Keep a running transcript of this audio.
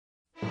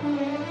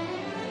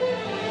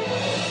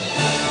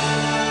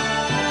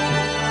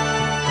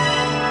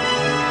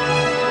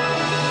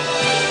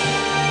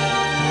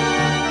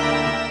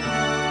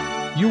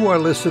are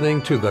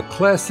listening to the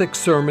Classic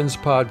Sermons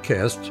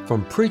podcast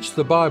from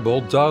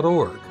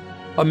PreachTheBible.org,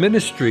 a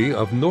ministry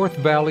of North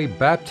Valley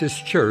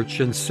Baptist Church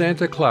in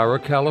Santa Clara,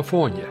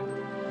 California.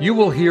 You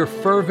will hear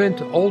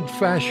fervent,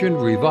 old-fashioned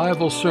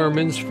revival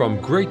sermons from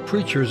great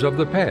preachers of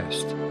the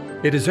past.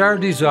 It is our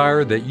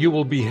desire that you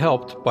will be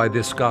helped by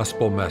this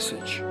gospel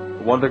message.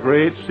 One of the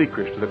great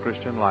secrets to the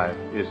Christian life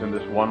is in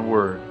this one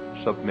word,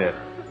 submit.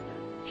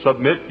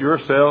 Submit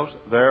yourselves,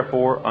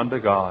 therefore, unto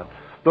God.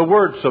 The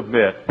word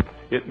submit,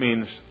 it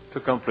means to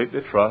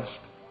completely trust.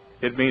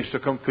 It means to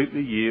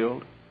completely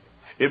yield.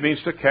 It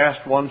means to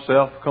cast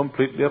oneself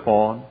completely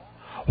upon.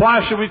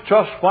 Why should we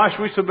trust? Why should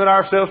we submit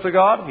ourselves to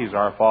God? He's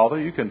our Father.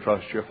 You can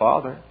trust your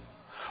Father.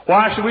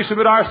 Why should we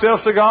submit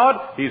ourselves to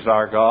God? He's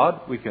our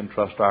God. We can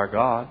trust our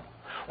God.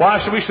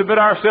 Why should we submit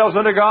ourselves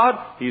unto God?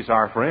 He's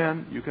our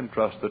friend. You can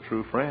trust the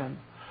true friend.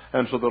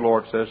 And so the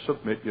Lord says,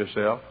 submit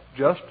yourself.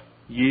 Just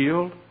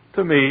yield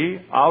to me.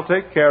 I'll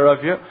take care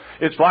of you.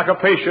 It's like a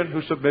patient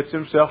who submits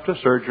himself to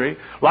surgery,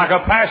 like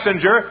a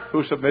passenger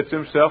who submits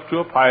himself to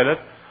a pilot.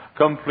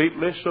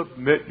 Completely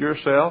submit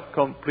yourself,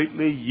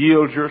 completely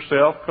yield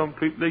yourself,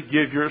 completely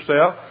give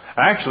yourself.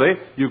 Actually,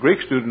 you Greek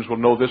students will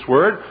know this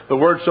word. The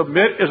word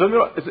submit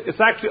it's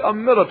actually a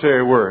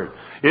military word.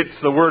 It's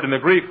the word in the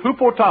Greek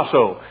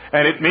hupotasso,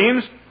 and it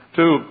means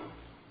to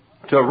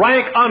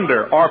rank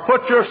under, or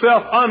put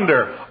yourself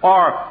under,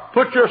 or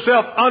put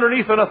yourself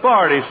underneath an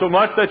authority so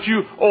much that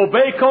you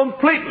obey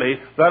completely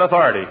that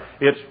authority.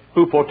 It's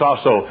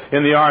hupotasso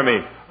in the army.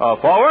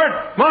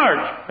 Forward,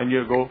 march, and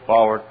you go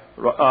forward.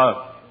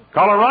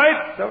 Column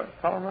right,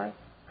 column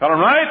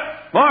right,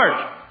 march.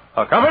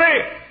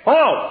 Company,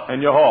 halt,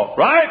 and you halt.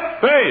 Right,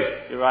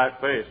 face, you right,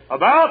 face.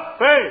 About,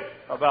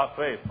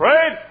 face.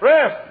 Parade,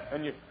 rest,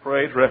 and you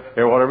parade, rest.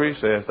 Hear whatever he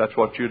says, that's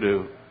what you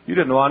do. You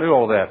didn't know I knew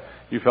all that.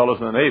 You fellows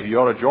in the Navy, you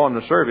ought to join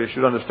the service.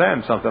 You'd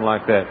understand something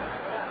like that.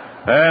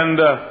 And,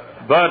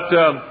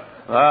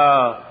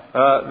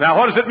 now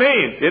what does it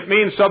mean? It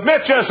means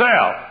submit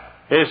yourself.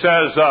 He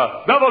says,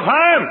 double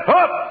time,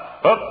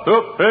 up,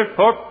 pick,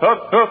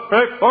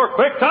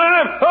 quick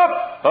time,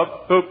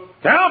 up,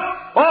 count,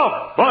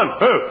 off, 1,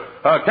 2,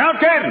 count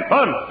cadence,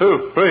 1,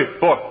 2, 3,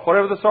 4.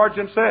 Whatever the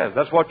sergeant says,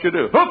 that's what you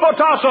do.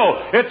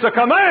 Hupotasso, it's a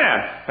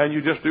command, and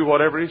you just do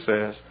whatever he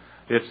says.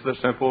 It's the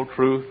simple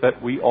truth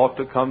that we ought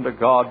to come to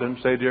God and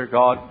say, dear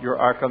God, you're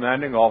our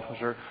commanding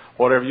officer.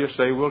 Whatever you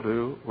say, we'll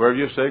do. Wherever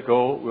you say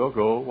go, we'll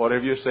go.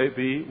 Whatever you say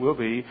be, we'll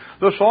be.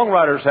 The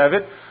songwriters have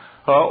it.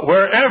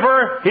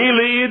 Wherever he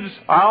leads,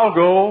 I'll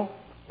go.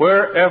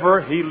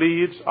 Wherever he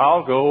leads,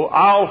 I'll go.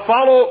 I'll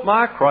follow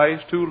my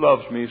Christ who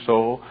loves me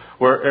so.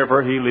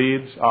 Wherever he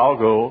leads, I'll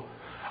go.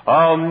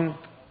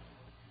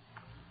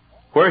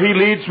 Where he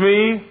leads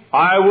me,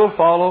 I will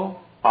follow.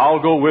 I'll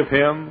go with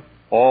him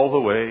all the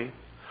way.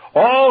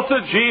 All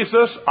to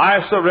Jesus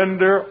I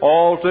surrender.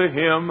 All to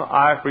him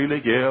I freely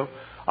give.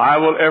 I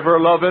will ever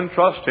love and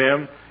trust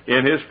him.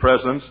 In his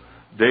presence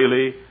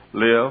daily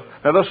live.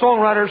 Now the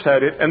songwriters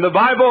had it, and the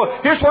Bible,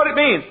 here's what it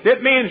means.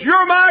 It means,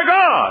 you're my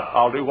God.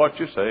 I'll do what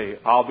you say.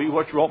 I'll be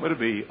what you want me to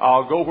be.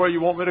 I'll go where you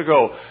want me to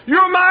go.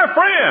 You're my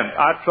friend.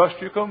 I trust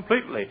you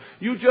completely.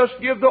 You just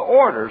give the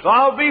orders.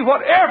 I'll be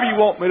whatever you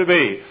want me to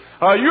be.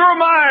 You're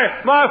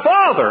my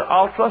Father.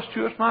 I'll trust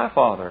you as my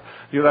Father.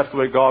 You know, that's the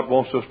way God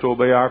wants us to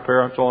obey our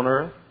parents on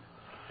earth.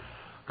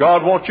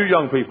 God wants you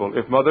young people.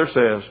 If Mother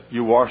says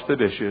you wash the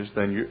dishes,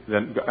 then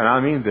and I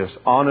mean this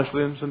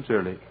honestly and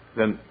sincerely,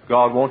 then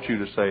God wants you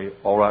to say,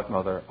 all right,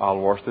 Mother, I'll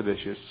wash the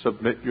dishes.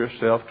 Submit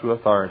yourself to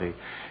authority.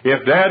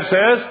 If Dad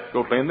says,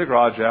 go clean the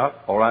garage out,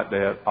 all right,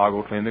 Dad, I'll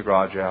go clean the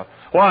garage out.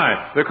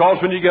 Why? Because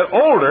when you get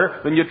older,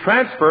 then you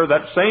transfer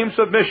that same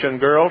submission,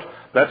 girls,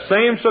 that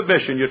same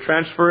submission, you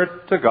transfer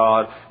it to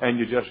God, and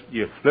you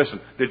listen,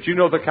 did you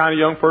know the kind of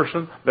young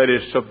person that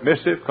is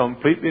submissive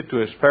completely to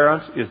his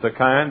parents is the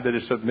kind that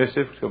is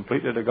submissive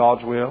completely to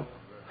God's will?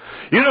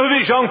 You know who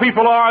these young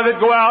people are that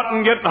go out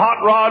and get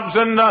hot rods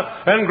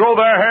and grow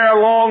their hair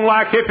long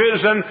like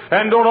hippies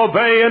and don't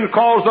obey and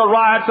cause the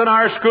riots in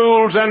our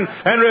schools and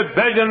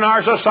rebellion in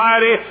our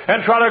society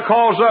and try to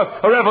cause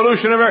a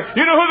revolution.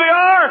 You know who they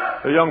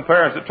are? The young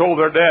parents that told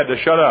their dad to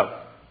shut up.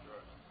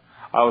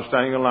 I was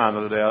standing in line the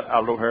other day out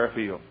at O'Hare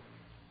Field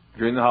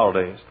during the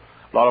holidays.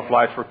 A lot of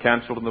flights were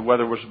canceled and the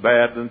weather was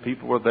bad and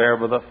people were there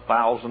by the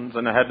thousands,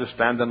 and I had to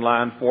stand in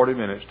line 40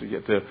 minutes to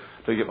get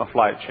my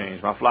flight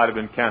changed. My flight had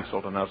been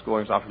canceled and I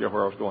forget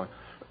where I was going.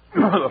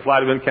 The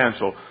flight had been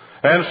canceled.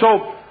 And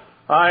so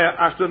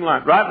I stood in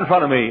line. Right in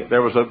front of me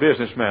there was a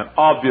businessman,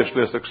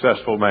 obviously a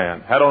successful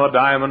man. Had on a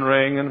diamond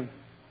ring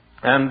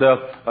and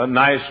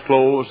nice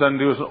clothes, and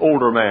he was an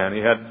older man. He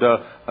had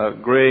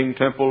graying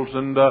temples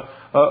and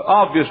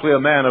obviously a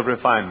man of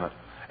refinement.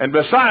 And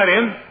beside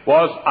him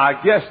was,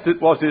 I guessed it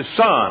was his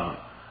son.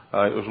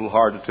 It was a little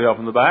hard to tell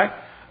from the back,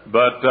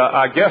 but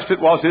I guessed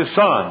it was his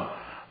son.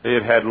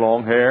 It had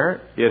long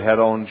hair. It had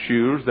on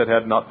shoes that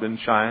had not been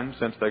shined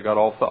since they got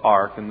off the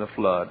ark in the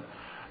flood.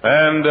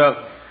 And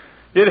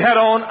it had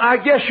on, I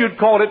guess you'd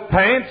call it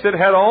pants. It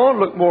had on,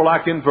 looked more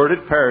like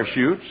inverted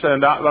parachutes,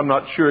 and I'm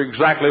not sure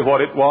exactly what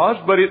it was,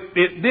 but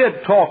it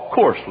did talk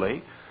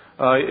coarsely.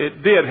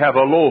 it did have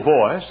a low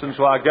voice, and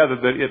so I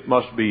gathered that it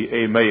must be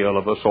a male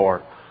of a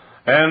sort.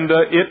 And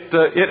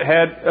it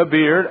had a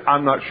beard.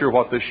 I'm not sure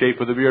what the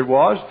shape of the beard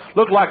was.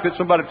 Looked like that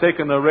somebody had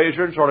taken a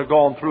razor and sort of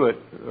gone through it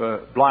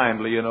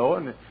blindly, you know,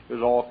 and it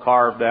was all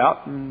carved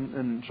out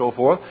and so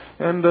forth,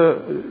 and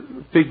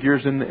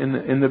figures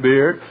in the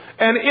beard.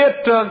 And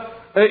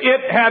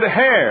it had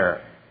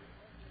hair.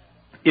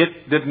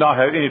 It did not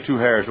have any two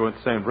hairs that went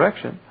the same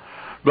direction,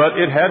 but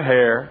it had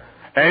hair,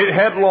 and it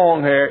had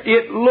long hair.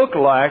 It looked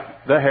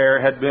like the hair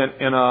had been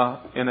in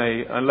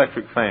a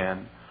electric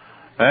fan,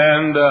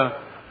 and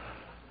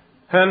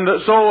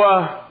so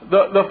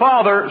the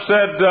father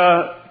said,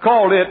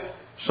 called it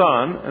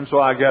son, and so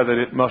I gathered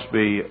it must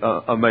be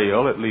a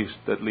male, at least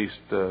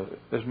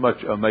as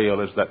much a male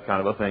as that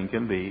kind of a thing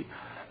can be.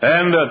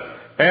 And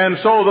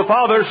so the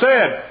father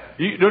said,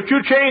 don't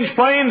you change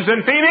planes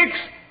in Phoenix?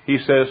 He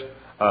said,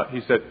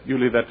 you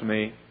leave that to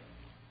me.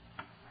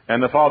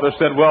 And the father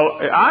said, well,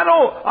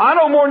 I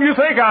know more than you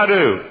think I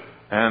do.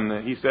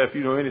 And he said, if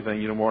you know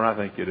anything, you know more than I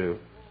think you do.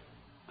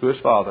 To his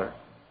father.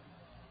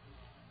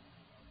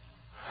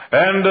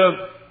 And had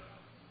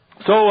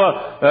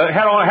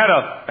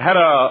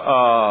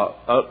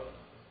a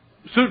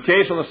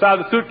suitcase. On the side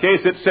of the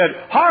suitcase it said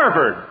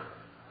Harvard.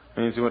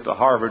 Means he went to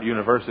Harvard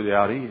University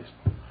out east.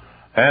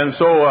 And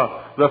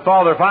so the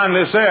father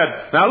finally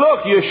said, now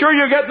look, you sure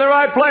you're getting the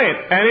right plane?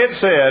 And it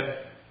said,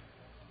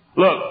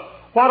 look,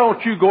 why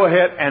don't you go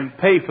ahead and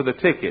pay for the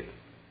ticket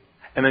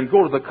and then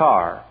go to the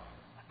car?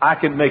 I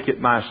can make it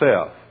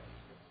myself.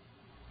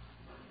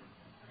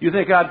 You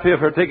think I'd pay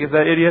for a ticket,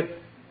 that idiot?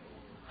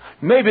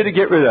 Maybe to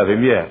get rid of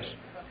him, yes.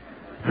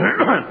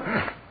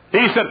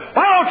 He said,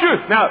 why don't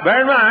you? Now,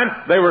 bear in mind,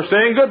 they were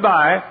saying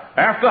goodbye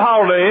after the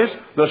holidays.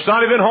 The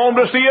son had been home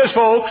to see his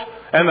folks.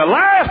 And the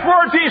last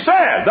words he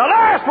said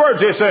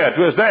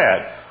to his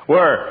dad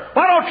were,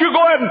 why don't you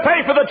go ahead and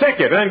pay for the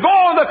ticket and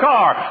go in the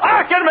car?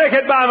 I can make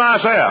it by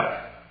myself.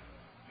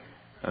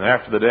 And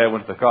after the dad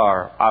went to the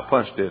car, I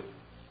punched it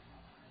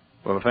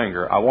with a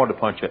finger. I wanted to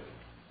punch it,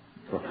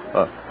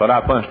 but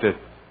I punched it.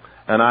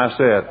 And I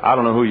said, I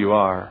don't know who you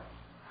are,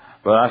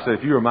 but I said,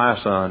 if you were my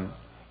son,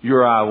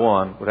 your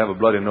I-1 would have a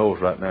bloody nose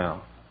right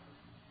now.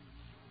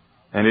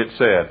 And it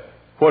said,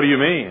 what do you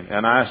mean?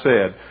 And I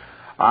said,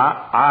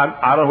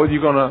 I don't know whether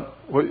you're going to,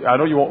 I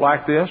know you won't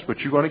like this, but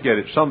you're going to get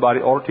it. Somebody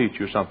ought to teach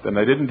you something.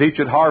 They didn't teach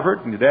you at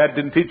Harvard, and your dad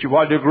didn't teach you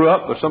while you grew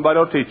up, but somebody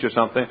ought to teach you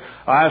something.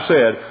 I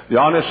said, the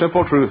honest,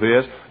 simple truth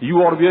is, you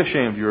ought to be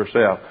ashamed of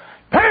yourself.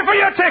 Pay for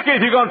your ticket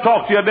if you're going to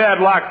talk to your dad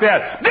like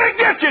that. Dig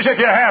ditches if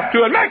you have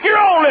to, and make your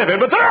own living.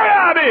 But the very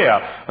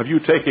idea of you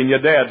taking your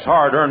dad's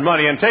hard-earned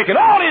money and taking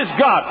all he's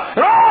got,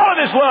 and all of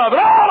his love,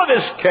 and all of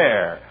his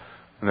care,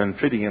 and then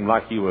treating him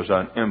like he was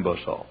an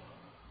imbecile.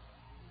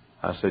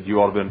 I said, you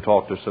ought to have been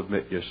taught to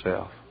submit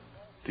yourself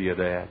to your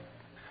dad.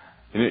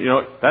 You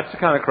know, that's the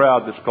kind of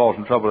crowd that's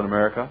causing trouble in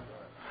America.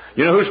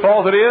 You know whose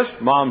fault it is?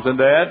 Moms and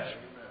dads.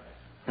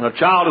 When a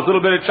child is a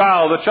little bitty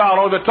child, the child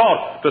ought to be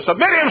taught to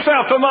submit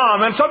himself to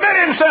mom and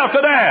submit himself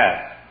to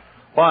dad.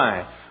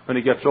 Why? When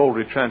he gets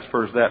older, he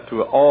transfers that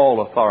to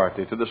all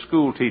authority, to the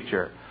school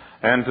teacher,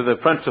 and to the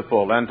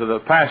principal, and to the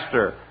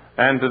pastor,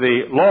 and to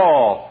the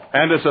law,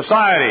 and to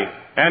society,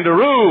 and to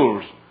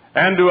rules,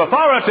 and to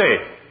authority,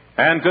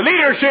 and to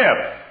leadership.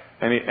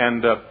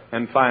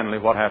 And finally,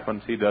 what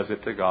happens? He does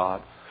it to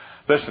God.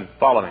 Listen,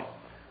 follow me.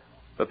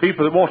 The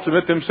people that won't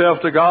submit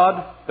themselves to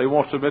God, they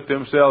won't submit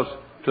themselves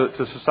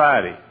to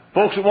society.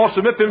 Folks that won't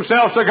submit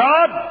themselves to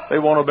God, they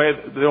won't obey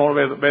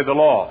the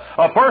law.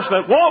 A person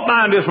that won't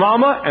mind his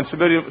mama and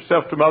submit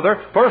himself to mother.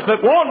 Person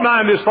that won't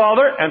mind his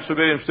father and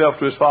submit himself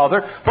to his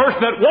father. Person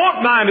that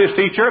won't mind his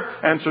teacher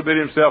and submit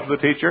himself to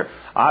the teacher.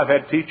 I've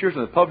had teachers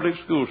in the public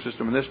school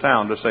system in this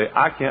town to say,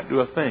 I can't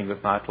do a thing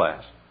with my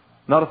class.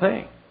 Not a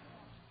thing.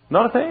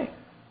 Not a thing.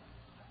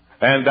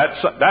 And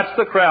that's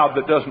the crowd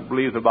that doesn't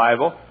believe the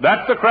Bible.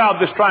 That's the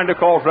crowd that's trying to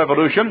cause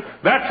revolution.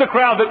 That's the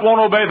crowd that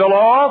won't obey the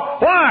law.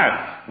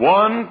 Why?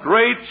 One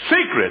great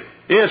secret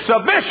is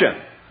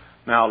submission.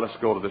 Now let's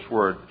go to this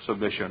word,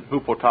 submission.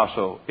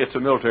 Hupotasso. It's a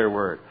military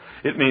word.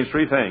 It means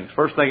three things.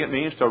 First thing, it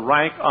means to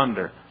rank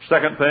under.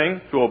 Second thing,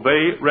 to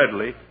obey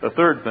readily. The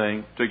third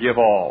thing, to give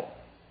all.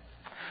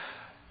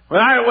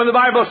 When the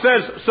Bible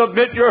says,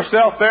 submit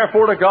yourself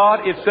therefore to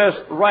God, it says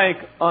rank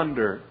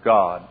under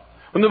God.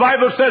 When the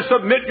Bible says,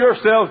 submit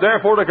yourselves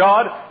therefore to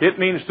God, it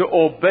means to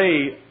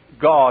obey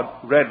God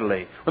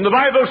readily. When the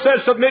Bible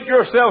says, submit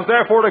yourselves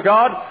therefore to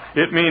God,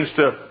 it means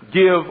to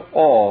give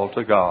all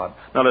to God.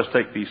 Now let's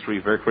take these three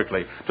very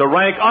quickly. To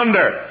rank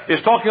under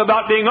is talking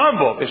about being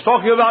humble. It's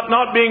talking about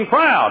not being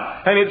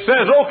proud. And it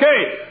says,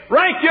 okay,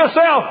 rank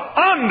yourself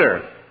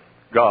under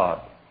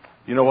God.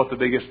 You know what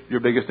your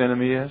biggest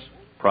enemy is?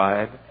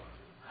 Pride.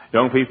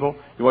 Young people,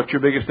 you know what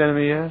your biggest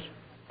enemy is?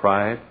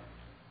 Pride.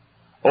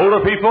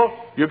 Older people,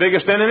 your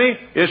biggest enemy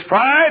is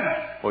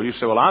pride. Well, you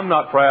say, well, I'm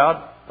not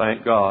proud.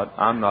 Thank God,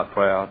 I'm not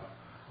proud.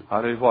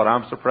 I tell you what,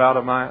 I'm so proud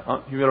of my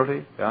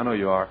humility. Yeah, I know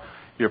you are.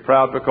 You're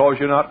proud because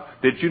you're not.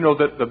 Did you know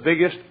that the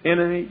biggest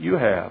enemy you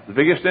have, the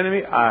biggest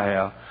enemy I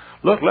have,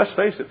 look, let's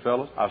face it,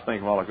 fellas. I was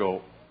thinking a while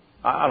ago,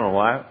 I don't know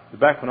why.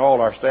 Back when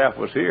all our staff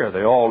was here,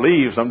 they all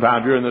leave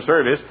sometime during the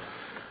service.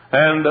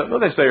 And well,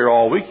 they stay here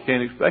all week. You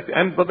can't expect it.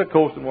 And Brother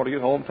Colston wanted to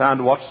get home time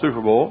to watch the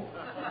Super Bowl.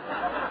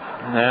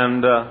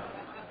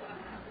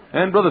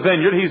 And Brother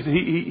Vineyard,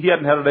 he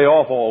hadn't had a day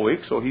off all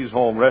week, so he's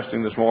home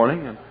resting this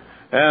morning.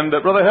 And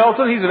Brother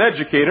Helton, he's an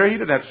educator. He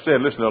didn't have to sit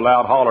and listen to a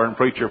loud hollering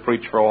preacher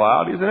preach for a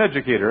while. He's an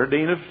educator,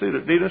 dean of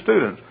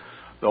students.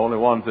 The only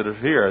ones that are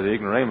here are the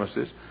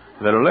ignoramuses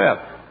that are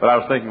left. But I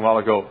was thinking a while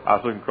ago, I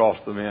was looking across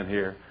the men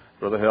here,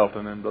 Brother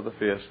Helton and Brother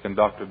Fisk and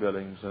Dr.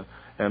 Billings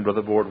and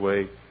Brother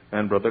Boardway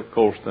and Brother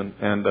Colston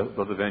and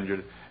Brother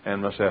Vineyard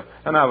and myself.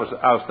 And I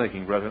was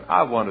thinking, brethren,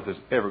 I wonder if there's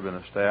ever been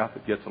a staff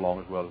that gets along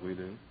as well as we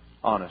do.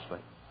 Honestly.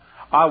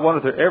 I wonder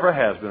if there ever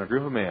has been a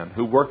group of men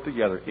who work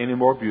together any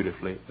more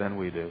beautifully than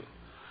we do.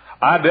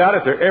 I doubt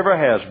if there ever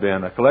has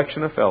been a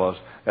collection of fellows,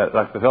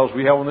 like the fellows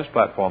we have on this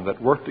platform,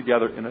 that work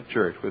together in a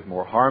church with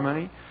more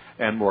harmony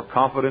and more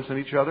confidence in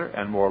each other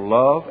and more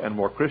love and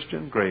more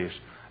Christian grace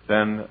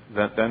than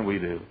we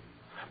do.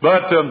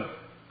 But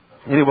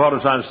anyway, what I'm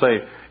trying to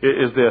say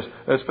is this.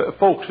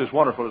 Folks, as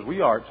wonderful as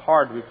we are, it's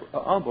hard to be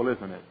humble,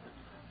 isn't it?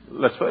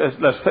 Let's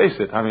face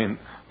it. I mean,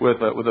 with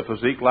a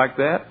physique like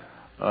that,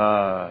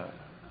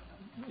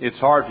 it's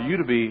hard for you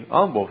to be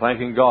humble,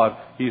 thanking God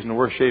He's in the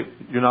worst shape.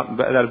 You're not in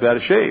that bad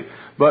a shape.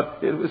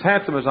 But as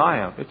handsome as I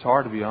am, it's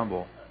hard to be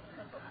humble.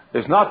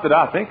 It's not that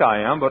I think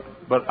I am,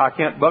 but I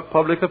can't buck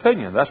public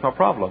opinion. That's my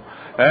problem.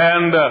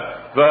 And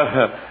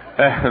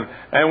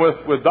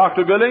with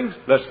Dr. Billings,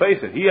 let's face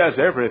it, he has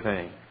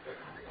everything.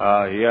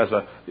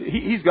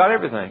 He's got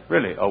everything,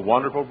 really. A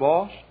wonderful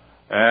boss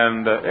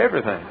and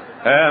everything.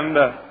 And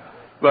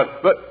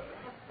but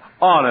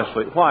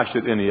honestly, why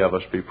should any of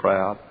us be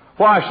proud?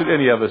 Why should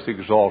any of us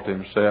exalt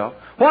himself?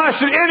 Why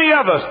should any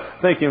of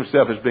us think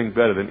himself as being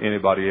better than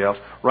anybody else,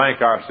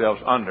 rank ourselves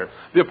under?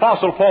 The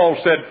Apostle Paul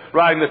said,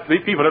 writing to the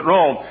people at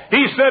Rome,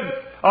 he said,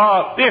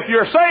 if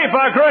you're saved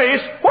by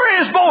grace,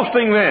 where is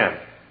boasting then?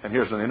 And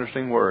here's an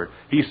interesting word.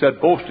 He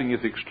said boasting is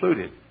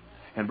excluded.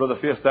 And Brother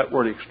Fisk, that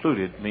word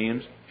excluded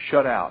means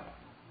shut out.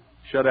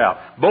 Shut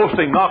out.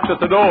 Boasting knocks at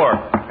the door,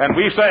 and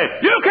we say,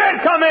 you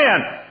can't come in.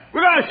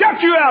 We're going to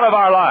shut you out of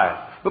our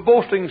life. But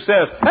boasting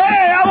says,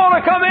 hey, I want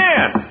to come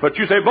in. But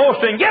you say,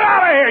 boasting, get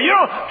out of here. You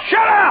don't, shut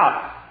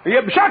out.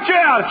 Shut you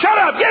out. Shut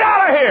up. Get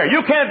out of here.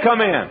 You can't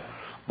come in.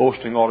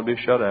 Boasting ought to be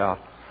shut out.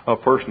 A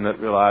person that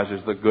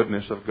realizes the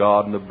goodness of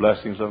God and the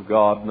blessings of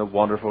God and the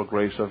wonderful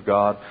grace of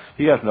God,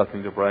 he has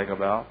nothing to brag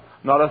about.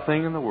 Not a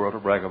thing in the world to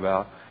brag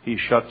about. He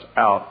shuts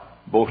out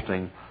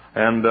boasting.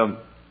 And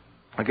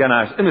again,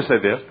 let me say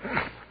this.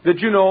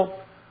 Did you know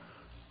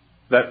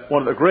that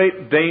one of the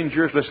great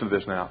dangers, listen to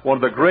this now, one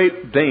of the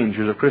great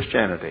dangers of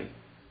Christianity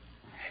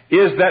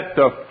is that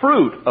the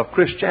fruit of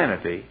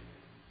Christianity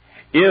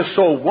is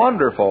so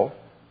wonderful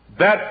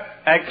that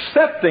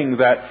accepting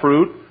that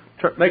fruit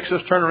makes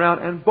us turn around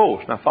and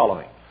boast. Now follow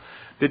me.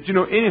 Did you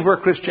know anywhere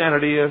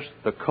Christianity is,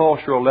 the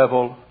cultural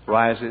level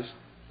rises?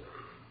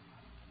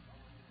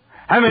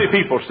 How many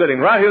people sitting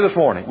right here this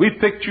morning, we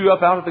picked you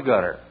up out of the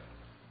gutter.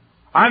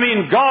 I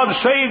mean, God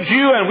saved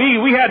you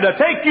and we had to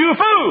take you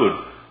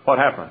food. What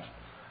happens?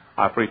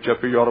 I preach up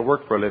here, you ought to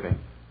work for a living.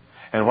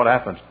 And what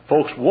happens?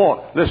 Folks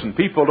listen,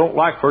 people don't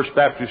like First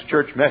Baptist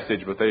Church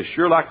message, but they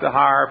sure like to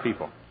hire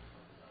people.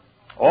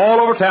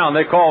 All over town,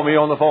 they call me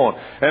on the phone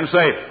and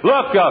say,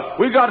 look,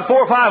 we've got 4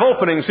 or 5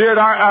 openings here at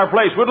our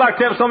place. We'd like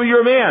to have some of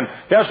your men,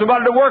 to have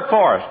somebody to work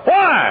for us.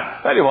 Why?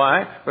 Tell you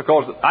why.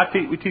 Because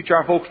we teach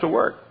our folks to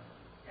work.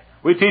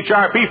 We teach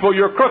our people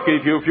you're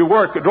crooked if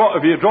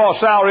you draw a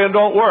salary and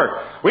don't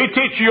work. We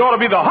teach you ought to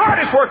be the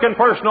hardest working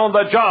person on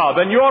the job,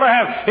 and you ought to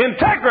have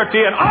integrity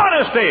and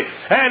honesty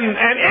and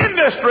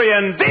industry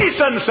and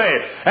decency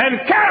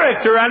and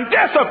character and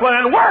discipline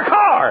and work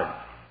hard.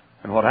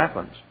 And what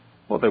happens?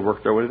 Well, they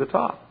work their way to the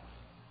top.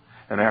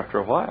 And after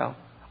a while,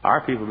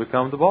 our people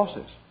become the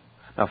bosses.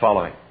 Now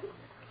follow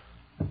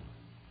me.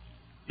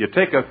 You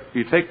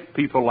take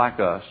people like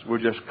us. We're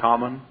just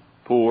common,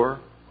 poor.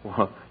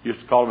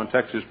 Used to call them in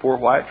Texas poor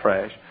white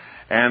trash.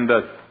 And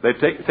they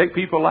take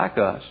people like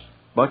us,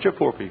 bunch of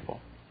poor people.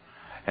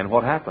 And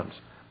what happens?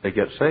 They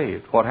get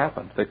saved. What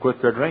happens? They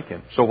quit their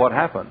drinking. So what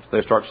happens?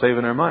 They start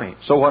saving their money.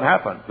 So what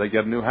happens? They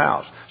get a new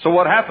house. So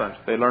what happens?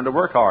 They learn to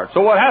work hard. So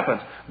what happens?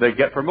 They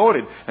get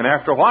promoted. And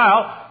after a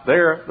while,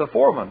 they're the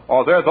foreman,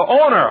 or they're the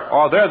owner,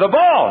 or they're the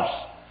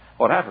boss.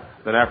 What happens?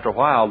 Then after a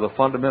while, the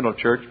fundamental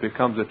church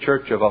becomes a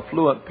church of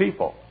affluent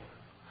people.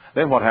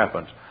 Then what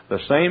happens? The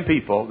same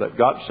people that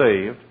got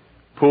saved,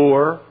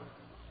 poor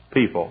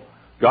people,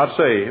 got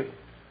saved,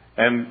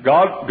 and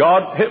God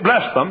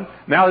blessed them.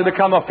 Now they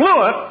become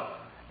affluent,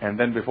 and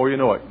then before you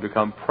know it, you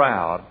become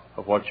proud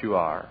of what you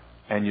are,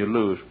 and you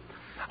lose.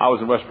 I was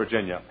in West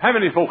Virginia. How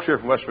many folks here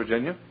from West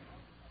Virginia?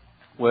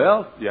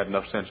 Well, you had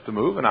enough sense to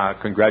move, and I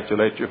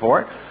congratulate you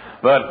for it.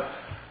 But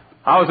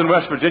I was in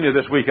West Virginia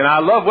this week, and I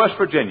love West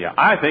Virginia.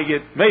 I think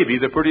it may be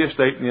the prettiest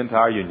state in the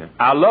entire Union.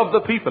 I love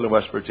the people in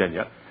West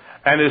Virginia.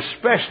 And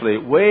especially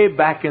way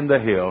back in the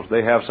hills,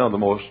 they have some of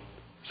the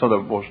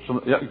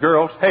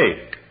girls,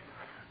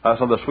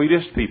 some of the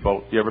sweetest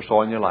people you ever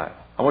saw in your life.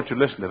 I want you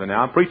to listen to me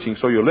now. I'm preaching,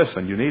 so you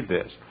listen. You need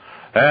this.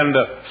 And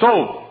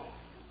for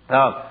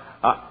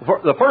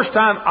the first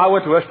time I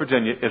went to West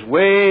Virginia is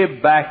way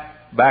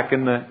back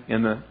in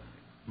the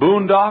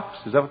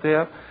boondocks. Is that what they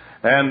have?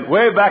 And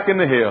way back in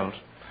the hills.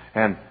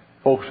 And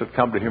folks had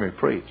come to hear me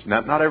preach.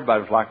 Now, not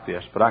everybody was like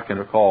this, but I can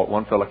recall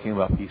one fellow came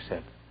up. He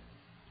said,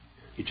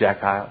 "You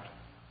Jack Hyles?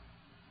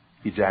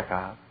 You Jack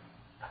Hyles?"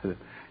 I said,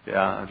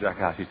 "Yeah, I'm Jack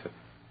Hyles." He said,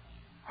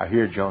 "I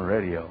hear you on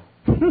radio."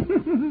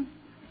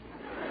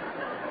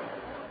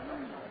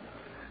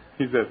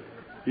 He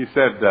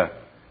said,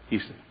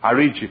 I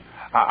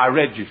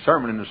read your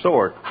sermon in the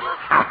sword.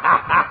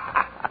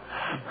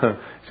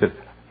 He said,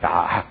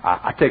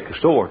 I take the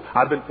sword.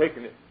 I've been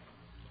taking it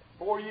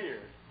 4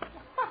 years.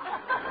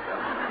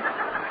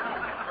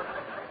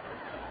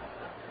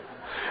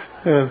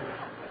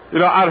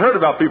 I'd heard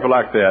about people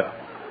like that.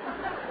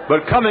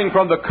 But coming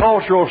from the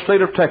cultural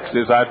state of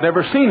Texas, I'd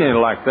never seen anything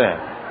like that.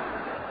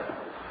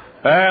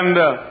 And,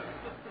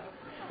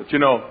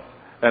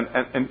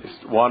 and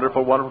it's a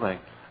wonderful, wonderful thing.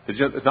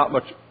 It's not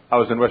much. I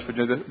was in West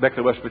Virginia,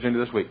 Beckley, West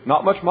Virginia this week.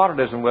 Not much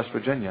modernism in West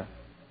Virginia.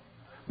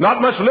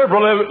 Not much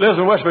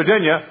liberalism in West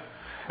Virginia.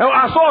 And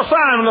I saw a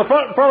sign on the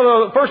front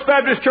of the First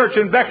Baptist Church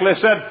in Beckley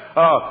said,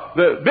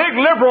 the big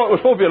liberal, it was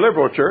supposed to be a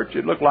liberal church.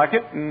 It looked like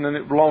it, and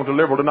it belonged to a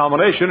liberal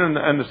denomination,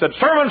 and it said,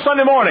 sermon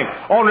Sunday morning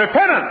on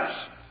repentance.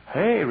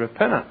 Hey,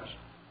 repentance.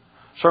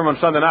 Sermon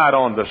Sunday night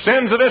on the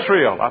sins of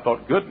Israel. I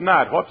thought, good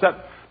night. What's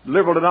that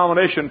liberal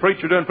denomination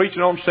preacher doing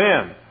preaching on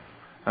sin?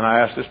 And I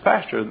asked this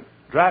pastor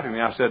driving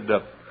me, I said,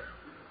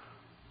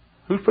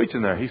 who's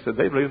preaching there? He said,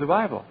 they believe the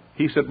Bible.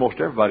 He said, most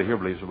everybody here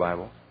believes the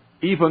Bible.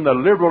 Even the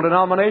liberal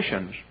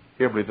denominations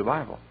here believe the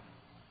Bible.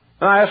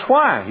 And I asked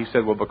why. He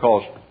said, well,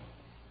 because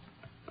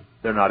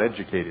they're not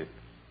educated.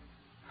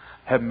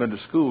 Haven't been to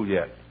school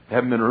yet.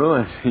 Haven't been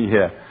ruined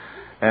yet.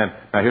 And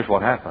now here's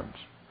what happens.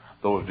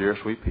 Those dear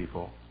sweet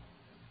people,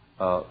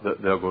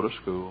 they'll go to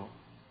school.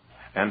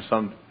 And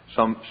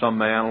some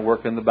man will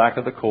work in the back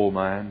of the coal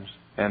mines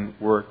and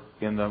work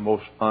in the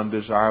most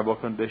undesirable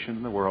conditions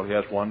in the world. He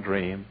has one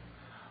dream.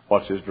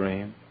 What's his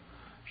dream?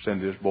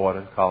 Send his boy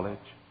to college.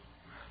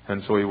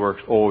 And so he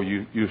works. Oh,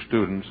 you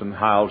students and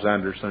Hiles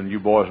Anderson, you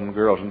boys and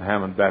girls in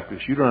Hammond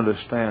Baptist, you don't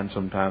understand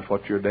sometimes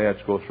what your dads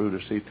go through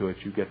to see to it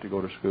you get to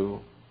go to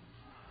school.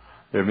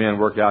 Their men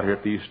work out here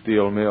at these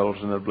steel mills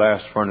and the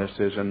blast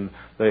furnaces, and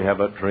they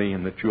have a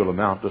dream that you'll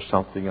amount to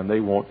something, and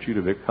they want you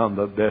to become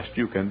the best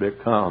you can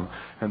become.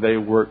 And they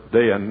work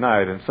day and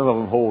night, and some of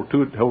them hold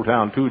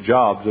down 2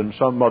 jobs, and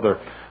some mother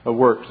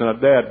works, and a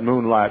dad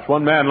moonlights.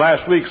 One man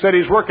last week said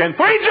he's working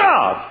 3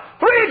 jobs,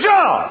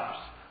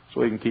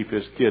 so he can keep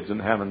his kids in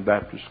Hammond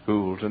Baptist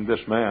schools. And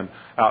this man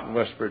out in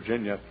West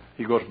Virginia,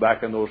 he goes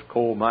back in those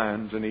coal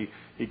mines, and he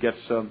gets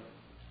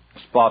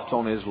spots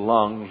on his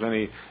lungs, and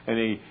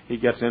he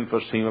gets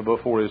emphysema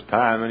before his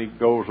time, and he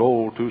goes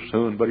old too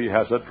soon, but he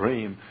has a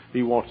dream.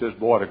 He wants his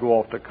boy to go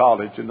off to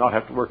college and not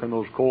have to work in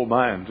those coal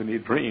mines, and he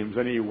dreams,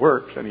 and he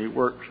works, and he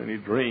works, and he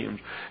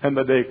dreams. And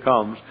the day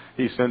comes,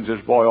 he sends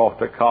his boy off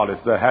to college,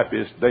 the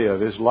happiest day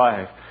of his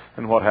life.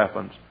 And what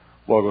happens?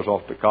 Boy goes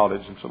off to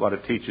college, and somebody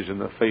teaches him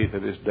the faith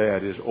that his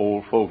dad is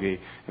old fogey,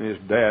 and his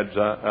dad's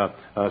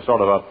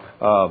sort of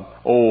a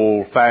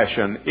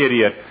old-fashioned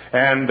idiot,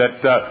 and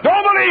that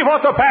don't believe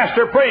what the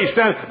pastor preached,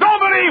 and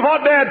don't believe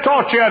what Dad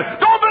taught you, and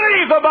don't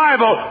believe the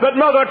Bible that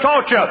Mother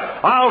taught you.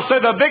 I'll say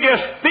the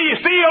biggest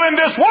steal in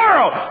this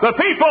world, the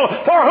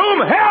people for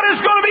whom hell is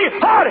going to be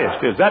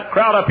hottest, is that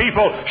crowd of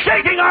people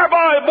shaking our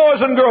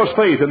boys and girls'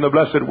 faith in the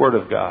blessed Word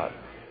of God.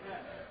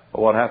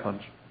 But what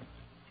happens?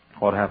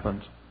 What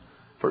happens?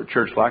 For a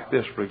church like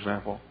this, for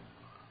example,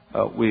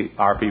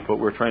 our people,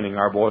 we're training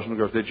our boys and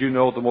girls. Did you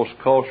know the most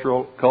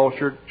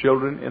cultured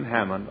children in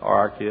Hammond are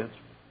our kids?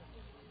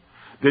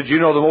 Did you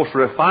know the most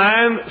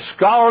refined,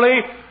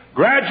 scholarly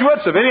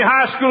graduates of any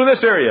high school in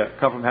this area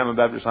come from Hammond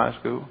Baptist High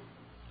School?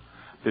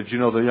 Did you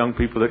know the young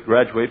people that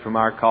graduate from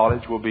our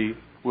college will be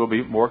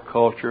more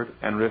cultured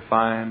and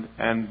refined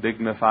and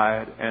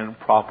dignified and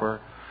proper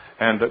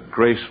and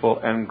graceful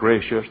and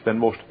gracious than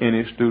most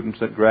any students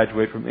that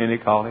graduate from any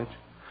college?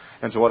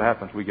 And so what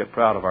happens? We get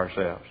proud of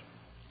ourselves.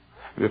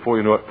 Before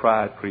you know it,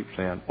 pride creeps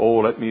in. Oh,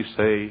 let me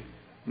say,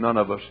 none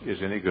of us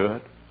is any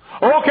good.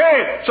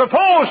 Okay,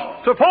 suppose,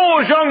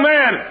 young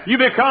man, you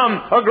become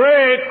a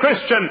great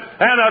Christian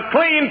and a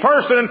clean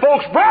person, and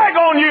folks brag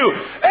on you.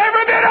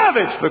 Every bit of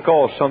it's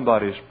because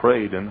somebody's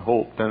prayed and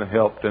hoped and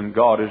helped, and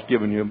God has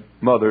given you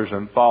mothers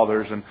and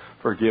fathers, and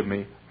forgive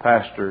me,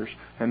 pastors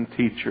and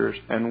teachers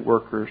and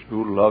workers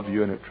who love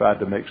you and have tried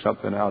to make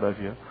something out of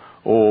you.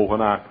 Oh,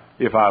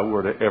 if I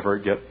were to ever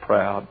get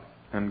proud,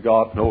 and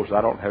God knows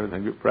I don't have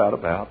anything to be proud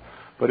about,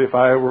 but if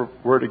I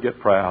were to get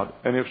proud,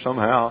 and if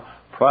somehow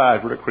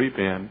pride were to creep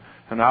in,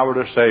 and I were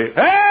to say,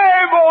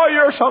 hey, boy,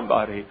 you're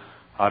somebody,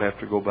 I'd have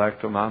to go back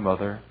to my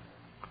mother,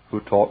 who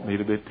taught me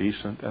to be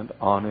decent and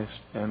honest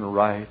and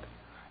right,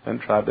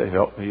 and tried to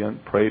help me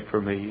and prayed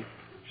for me.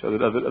 So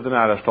the other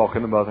night I was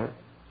talking to Mother,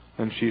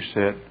 and she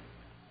said,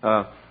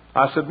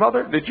 I said,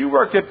 Mother, did you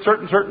work at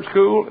certain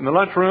school in the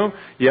lunchroom?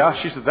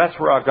 Yeah. She said, that's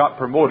where I got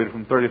promoted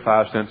from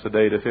 35 cents a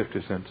day to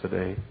 50 cents a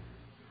day.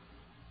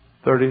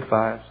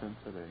 35 cents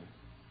a day.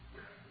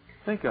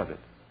 Think of it.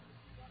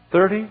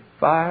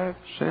 35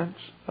 cents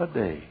a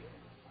day.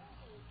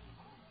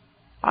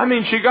 I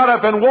mean, she got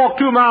up and walked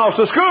 2 miles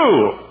to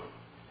school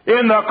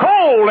in the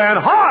cold and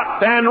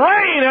hot and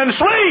rain and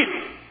sleet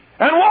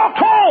and walked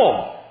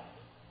home.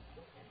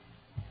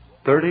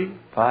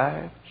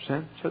 35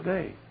 cents a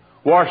day.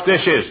 Washed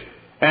dishes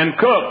and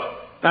cooked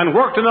and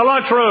worked in the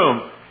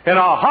lunchroom in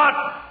a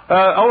hot,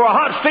 over a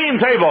hot steam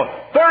table.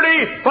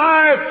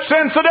 35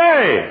 cents a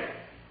day.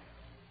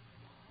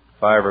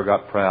 If I ever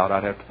got proud,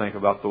 I'd have to think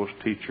about those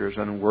teachers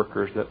and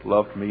workers that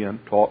loved me and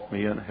taught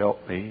me and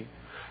helped me,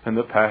 and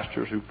the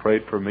pastors who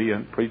prayed for me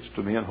and preached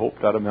to me and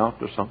hoped I'd amount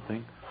to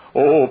something.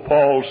 Oh,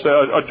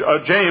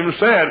 James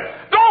said,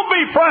 don't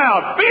be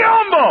proud, be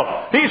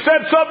humble. He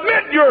said,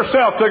 submit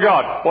yourself to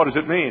God. What does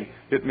it mean?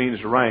 It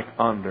means rank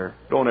under.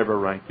 Don't ever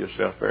rank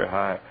yourself very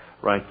high.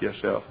 Rank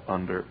yourself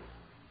under.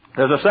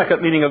 There's a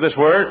second meaning of this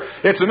word.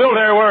 It's a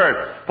military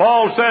word.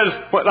 Paul says,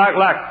 like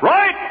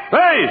right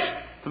face,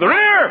 to the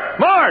rear,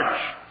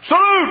 march,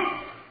 salute,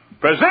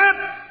 present,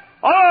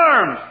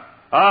 arms,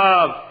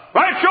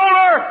 right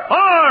shoulder,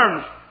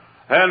 arms.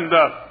 And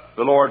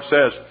the Lord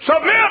says,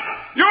 submit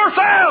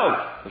yourselves.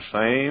 The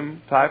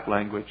same type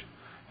language.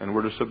 And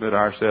we're to submit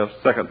ourselves.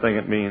 Second thing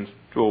it means,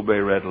 to obey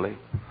readily.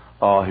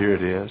 Oh, here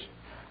it is.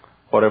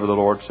 Whatever the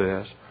Lord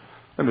says.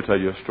 Let me tell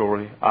you a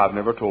story. I've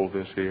never told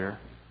this here.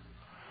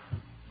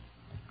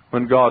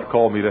 When God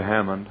called me to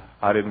Hammond,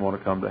 I didn't want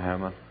to come to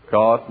Hammond.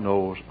 God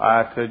knows.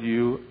 I tell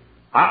you,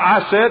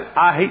 I said,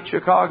 I hate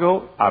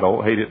Chicago. I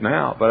don't hate it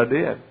now, but I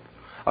did.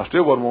 I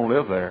still wouldn't want to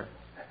live there.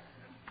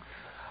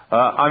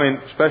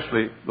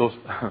 Especially those,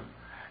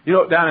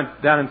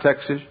 down in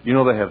Texas,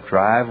 they have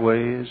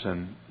driveways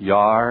and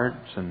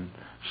yards and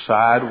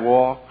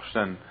sidewalks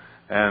and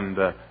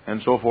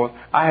so forth.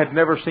 I had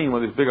never seen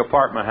one of these big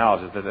apartment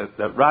houses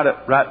that right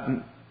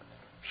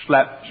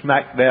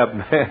smack dab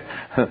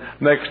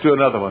next to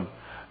another one.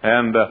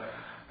 And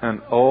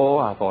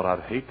I thought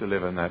I'd hate to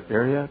live in that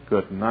area.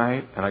 Good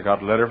night. And I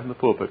got a letter from the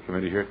pulpit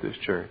committee here at this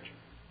church.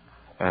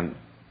 And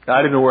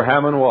I didn't know where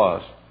Hammond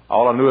was.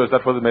 All I knew is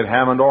that's where they made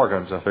Hammond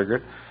organs, I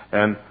figured.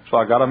 And so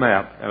I got a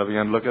map, and I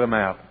began to look at a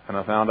map. And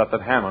I found out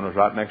that Hammond was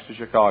right next to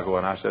Chicago.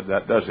 And I said,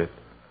 that does it.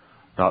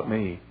 Not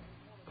me.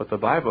 But the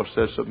Bible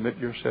says, submit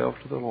yourself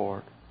to the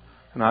Lord.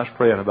 And I was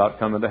praying about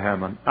coming to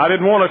Hammond. I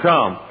didn't want to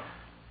come.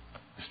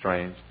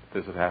 Strange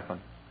this had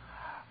happened.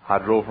 I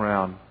drove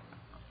around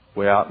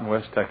way out in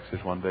West Texas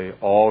one day.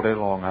 All day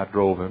long I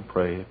drove and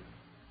prayed.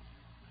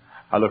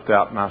 I looked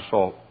out and I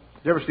saw,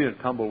 you ever seen a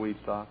tumbleweed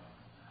stock?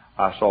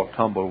 I saw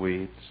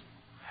tumbleweeds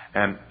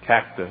and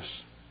cactus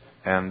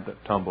and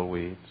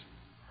tumbleweeds.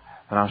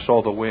 And I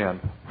saw the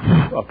wind,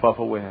 a puff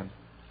of wind,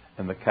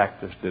 and the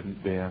cactus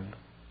didn't bend.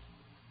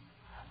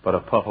 But a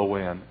puff of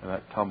wind, and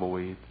that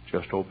tumbleweed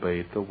just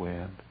obeyed the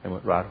wind and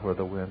went right where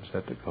the wind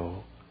said to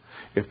go.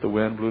 If the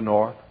wind blew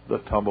north, the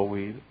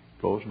tumbleweed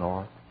blows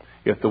north.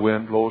 If the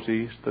wind blows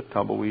east, the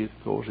tumbleweed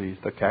blows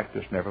east. The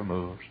cactus never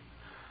moves.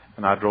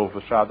 And I drove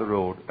beside the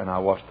road, and I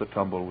watched the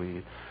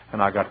tumbleweed.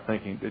 And I got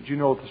thinking, did you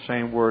know the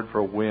same word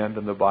for wind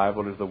in the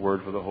Bible is the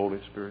word for the Holy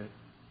Spirit?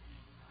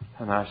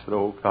 And I said,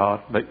 oh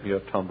God, make me a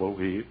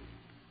tumbleweed.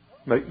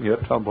 Make me a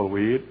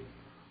tumbleweed.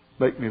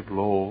 Make me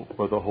blow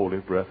where the Holy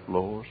breath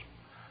blows.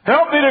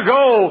 Help me to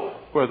go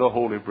where the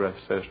Holy breath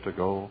says to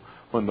go,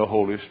 when the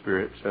Holy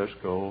Spirit says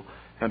go.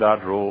 And I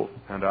drove,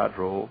 and I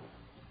drove.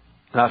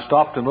 And I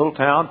stopped in a little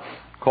town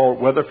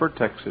called Weatherford,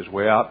 Texas,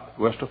 way out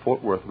west of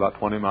Fort Worth, about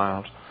 20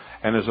 miles.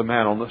 And there's a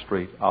man on the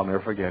street. I'll never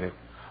forget it.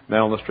 The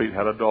man on the street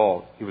had a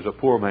dog. He was a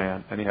poor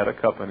man, and he had a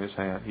cup in his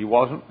hand. He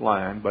wasn't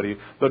blind, but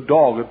the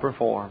dog had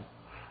performed.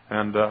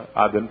 And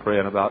I've been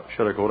praying about,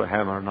 should I go to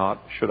Hammond or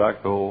not? Should I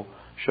go?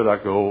 Should I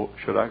go?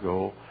 Should I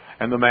go?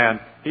 And the man,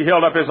 he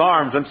held up his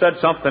arms and said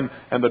something,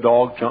 and the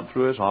dog jumped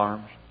through his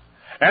arms.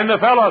 And the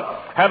fellow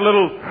had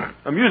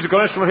a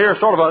musical instrument here,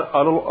 sort of a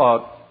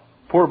little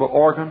portable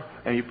organ,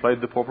 and he played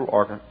the portable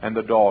organ, and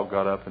the dog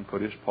got up and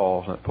put his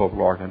paws on that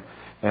portable organ,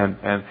 and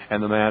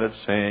the man would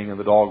sing, and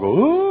the dog go,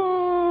 ooh,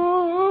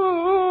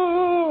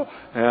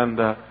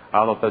 and I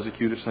thought that's the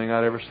cutest thing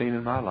I'd ever seen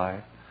in my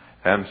life.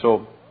 And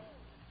so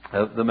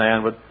the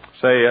man would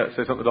say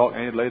something to the dog,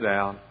 and he'd lay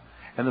down,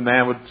 and the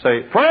man would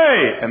say,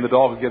 pray, and the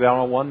dog would get down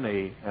on one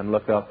knee and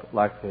look up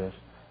like this,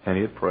 and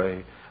he'd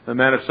pray. The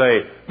man would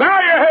say, bow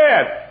your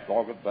head. The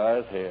dog would bow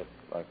his head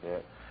like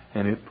that,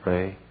 and he'd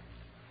pray.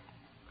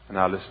 And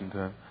I listened to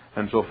him.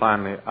 And so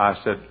finally I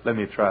said, let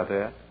me try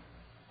that.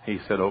 He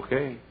said,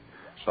 okay.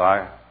 So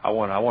I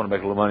want to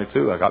make a little money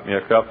too. I got me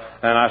a cup,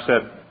 and I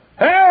said,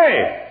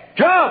 hey,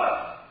 jump.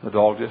 The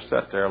dog just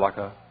sat there like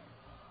a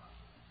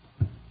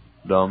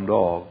dumb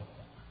dog.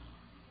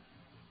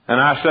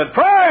 And I said,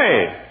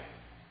 pray.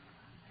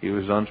 He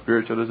was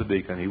unspiritual as a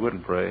deacon. He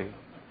wouldn't pray.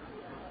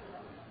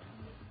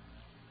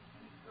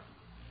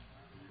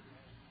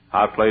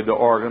 I played the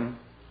organ,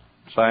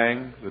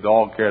 sang. The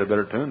dog carried a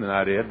better tune than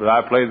I did, but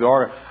I played the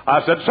organ.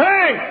 I said,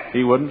 sing!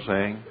 He wouldn't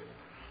sing.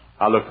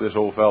 I looked at this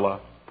old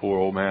fella, poor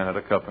old man, had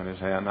a cup in his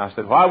hand. I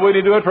said, why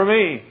wouldn't he do it for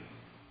me?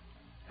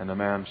 And the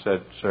man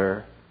said,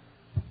 sir,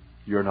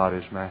 you're not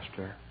his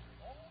master.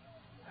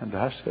 And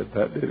I said,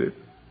 that did it.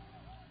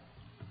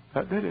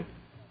 That did it.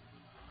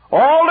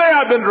 All day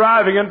I've been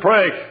driving and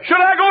praying, should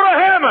I go to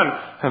heaven?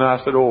 And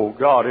I said, oh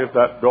God, if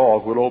that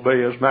dog will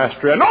obey his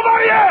master and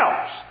nobody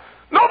else,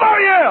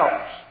 nobody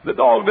else. The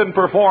dog didn't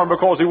perform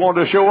because he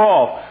wanted to show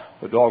off.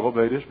 The dog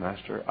obeyed his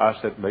master.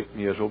 I said, make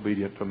me as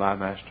obedient to my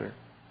master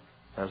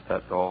as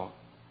that dog.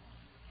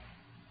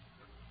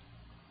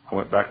 I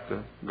went back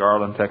to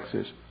Garland,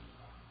 Texas.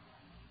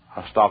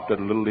 I stopped at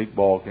a Little League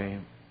ball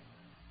game.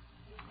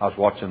 I was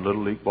watching a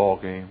Little League ball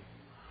game,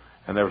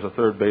 and there was a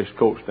third base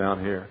coach down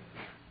here.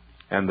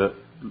 And the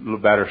little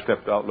batter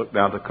stepped out, looked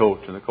down at the coach,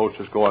 and the coach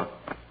was going,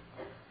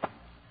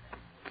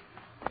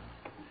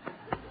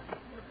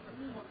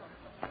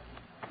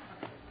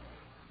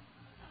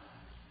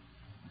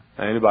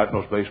 now, anybody that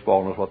knows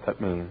baseball knows what that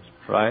means,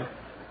 right?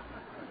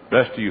 The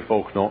rest of you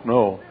folks don't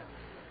know.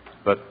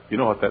 But you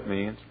know what that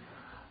means.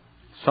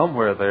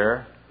 Somewhere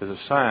there is a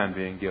sign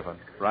being given,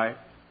 right?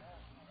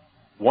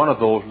 One of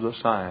those was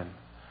a sign.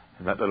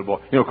 And that little boy,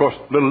 of course,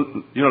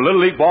 Little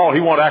League ball, he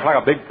wanted to act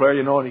like a big player,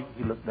 and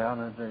he looked down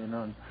and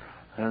there,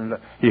 and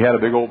he had a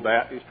big old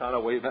bat. He's trying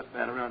to wave that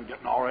bat around,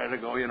 getting all ready to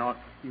go,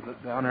 He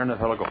looked down there and the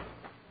fellow go.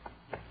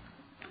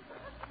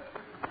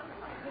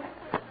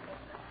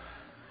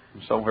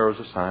 And somewhere was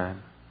a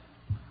sign.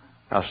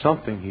 Now,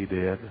 something he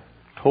did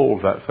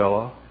told that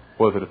fellow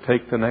whether to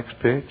take the next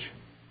pitch,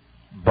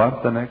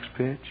 bunt the next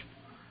pitch,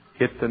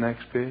 hit the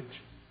next pitch,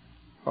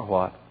 or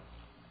what.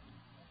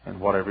 And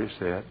whatever he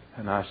said.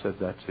 And I said,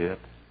 that's it.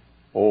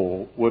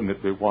 Oh, wouldn't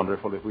it be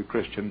wonderful if we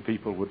Christian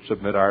people would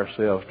submit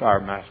ourselves to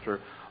our master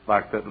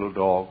like that little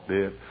dog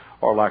did,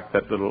 or like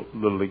that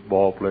little league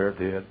ball player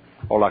did,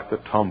 or like the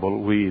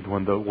tumbleweed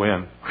when the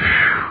wind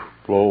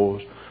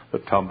blows, the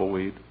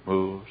tumbleweed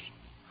moves.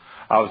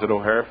 I was at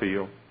O'Hare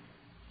Field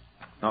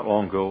not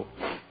long ago,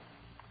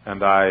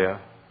 and I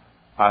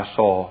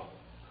saw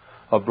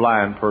a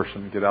blind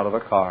person get out of a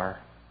car,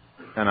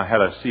 and I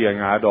had a seeing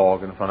eye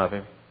dog in front of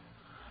him.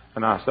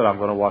 And I said, I'm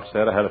going to watch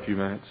that. I had a few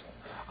minutes.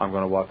 I'm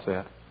going to watch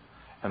that.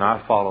 And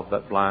I followed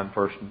that blind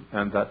person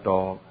and that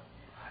dog.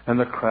 And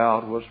the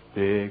crowd was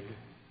big.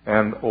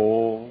 And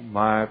oh,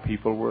 my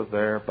people were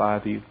there by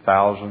the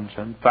thousands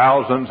and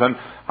thousands. And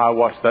I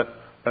watched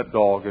that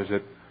dog as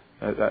it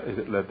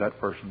led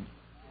that person.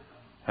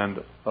 And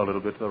a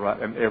little bit to the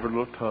right. And every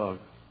little tug,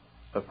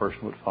 that person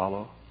would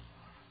follow.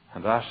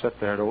 And I sat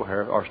there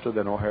stood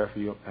in O'Hare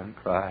Field and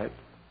cried.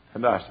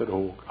 And I said,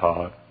 oh,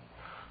 God.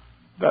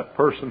 That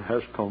person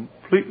has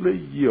completely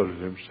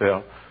yielded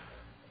himself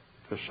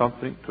to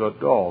something, to a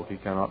dog he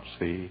cannot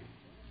see.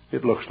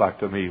 It looks like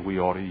to me we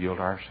ought to yield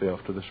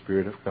ourselves to the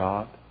Spirit of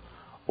God.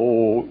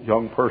 Oh,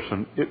 young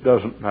person, it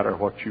doesn't matter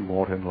what you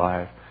want in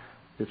life.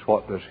 It's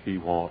what does He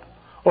want.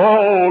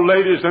 Oh,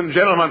 ladies and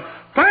gentlemen,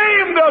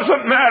 fame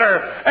doesn't matter,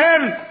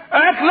 and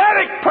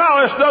athletic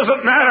prowess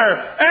doesn't matter,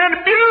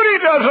 and beauty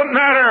doesn't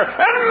matter,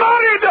 and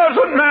money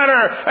doesn't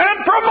matter,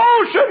 and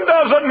promotion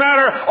doesn't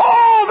matter.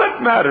 All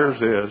that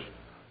matters is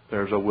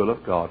there's a will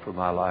of God for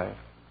my life.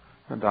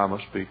 And I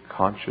must be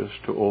conscious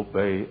to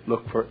obey.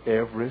 Look for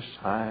every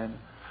sign.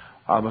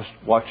 I must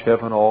watch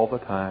heaven all the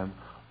time,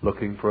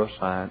 looking for a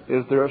sign.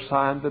 Is there a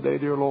sign today,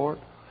 dear Lord?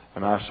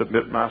 And I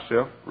submit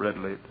myself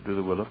readily to do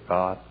the will of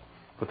God.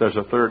 But there's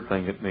a third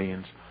thing it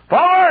means.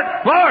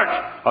 Forward!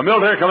 March! A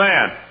military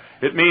command.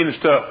 It means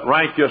to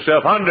rank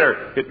yourself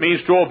under. It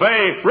means to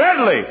obey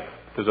readily.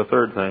 There's a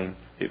third thing.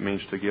 It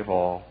means to give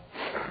all.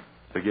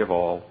 To give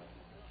all.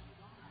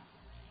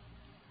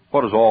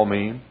 What does all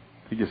mean?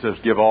 He just says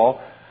give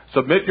all.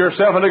 Submit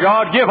yourself unto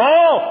God. Give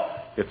all.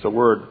 It's a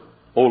word,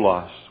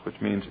 olos, which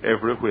means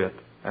every whit.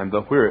 And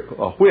a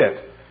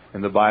whit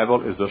in the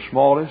Bible is the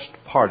smallest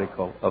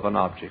particle of an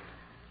object.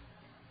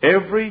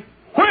 Every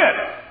whit.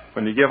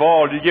 When you give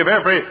all, you give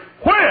every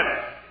whit.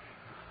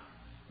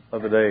 The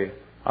other day,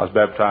 I was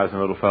baptizing a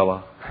little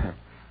fella.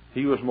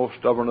 He was the most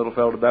stubborn little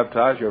fellow to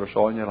baptize you ever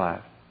saw in your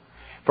life.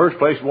 First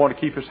place, he wanted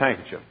to keep his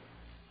handkerchief.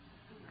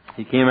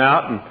 He came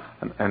out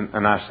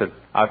and I said,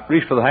 I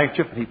reached for the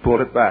handkerchief and he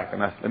pulled it back.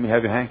 And I said, let me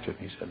have your handkerchief.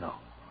 And he said, no.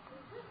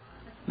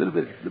 Little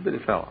bitty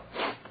fellow.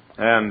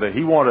 And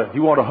he wanted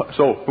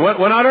so went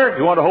under,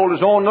 he wanted to hold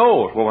his own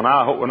nose. Well, what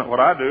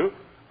I do,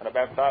 when I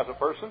baptize a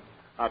person,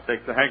 I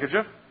take the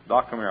handkerchief.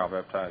 Doc, come here, I'll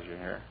baptize you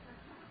here.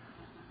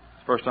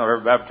 It's the first time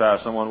I've ever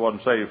baptized someone who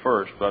wasn't saved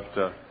first, but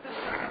so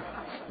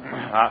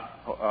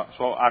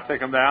I take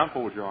them down,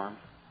 fold your arms.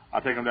 I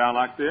take them down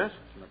like this,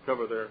 and I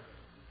cover their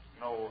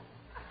nose.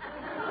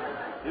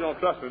 You don't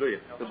trust me, do you?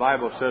 The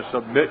Bible says,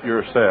 submit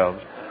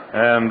yourselves.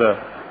 And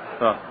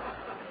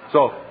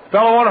so, the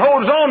fellow wanted to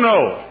hold his own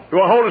nose. He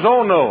wanted to hold his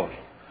own nose.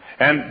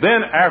 And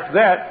then after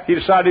that, he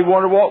decided he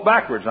wanted to walk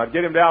backwards. And I'd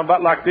get him down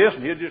about like this,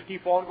 and he'd just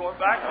keep on going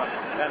back.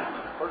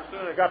 And pretty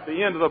soon I got to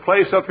the end of the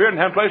place up here and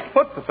had a place to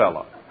put the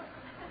fellow.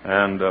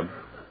 And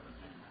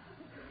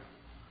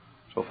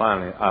So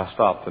finally, I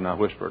stopped and I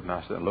whispered and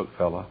I said, look,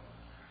 fella,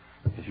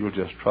 if you'll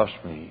just trust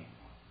me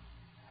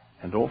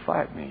and don't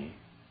fight me,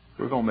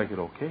 we're going to make it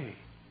okay.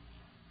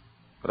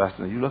 But I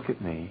said, you look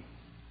at me.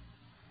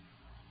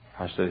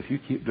 I said, if you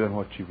keep doing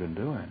what you've been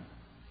doing,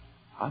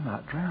 I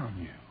might drown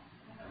you.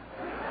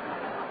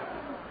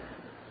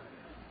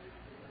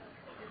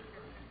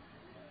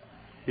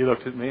 He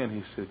looked at me and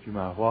he said, you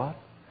might what?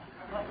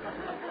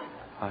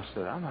 I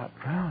said, I might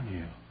drown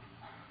you.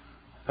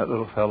 That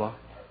little fella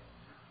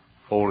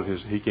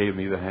he gave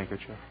me the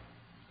handkerchief.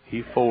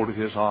 He folded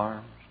his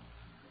arms.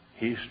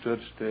 He stood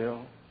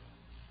still.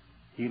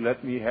 He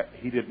let me,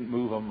 he didn't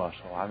move a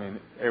muscle. I mean,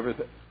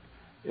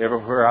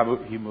 everywhere I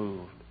moved, he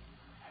moved.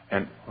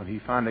 And when he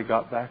finally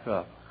got back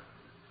up,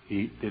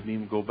 he didn't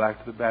even go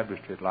back to the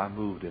baptistry till I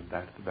moved him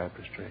back to the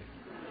baptistry.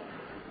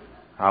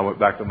 I went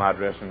back to my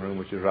dressing room,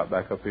 which is right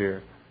back up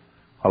here.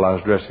 While I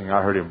was dressing,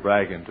 I heard him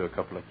bragging to a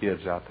couple of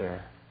kids out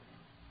there.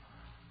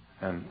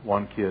 And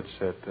one kid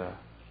said,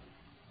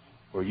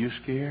 were you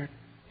scared?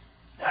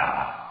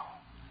 No.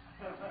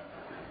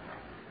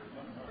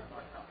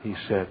 He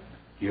said,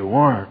 you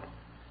weren't?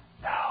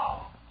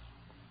 No.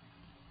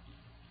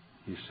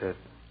 He said,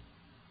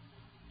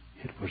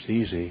 it was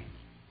easy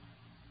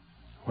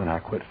when I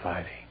quit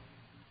fighting.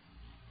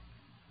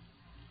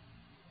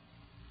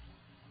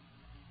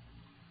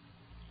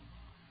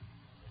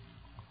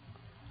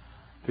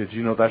 Did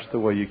you know that's the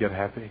way you get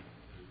happy?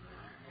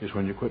 Is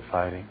when you quit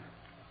fighting.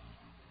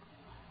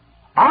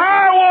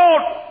 I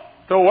want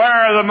to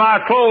wear my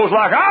clothes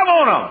like I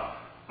want them.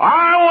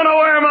 I want to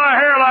wear my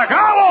hair like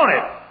I want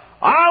it.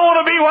 I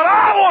want to be what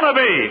I want to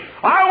be.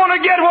 I want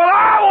to get what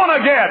I want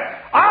to get.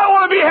 I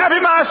want to be happy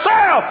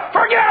myself.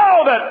 Forget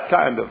all that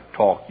kind of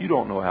talk. You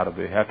don't know how to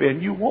be happy,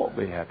 and you won't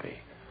be happy.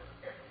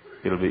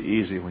 It'll be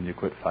easy when you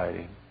quit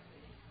fighting.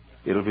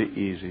 It'll be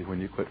easy when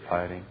you quit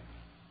fighting.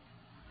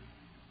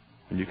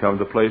 When you come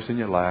to the place in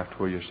your life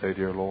where you say,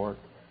 dear Lord,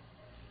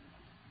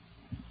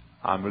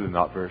 I'm really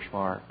not very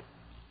smart.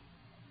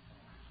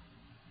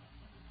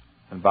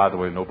 And by the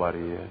way, nobody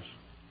is.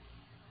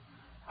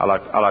 I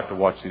like to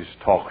watch these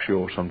talk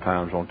shows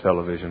sometimes on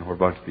television where a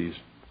bunch of these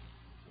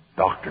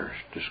doctors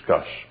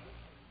discuss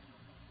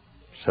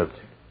subject.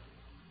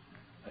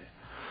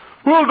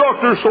 Well,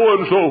 Dr.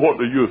 So-and-so, what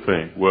do you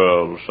think?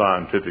 Well,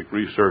 scientific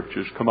research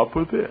has come up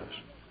with this.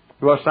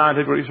 You know what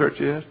scientific research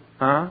is?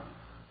 Huh?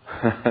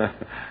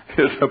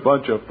 It's a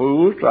bunch of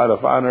fools trying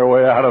to find their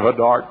way out of a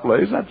dark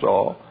place, that's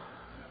all.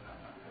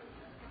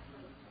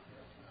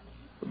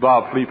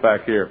 Bob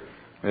Fleepack here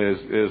has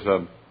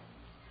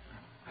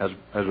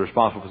a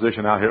responsible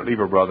position out here at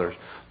Lever Brothers.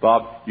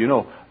 Bob, you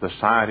know, the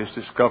scientists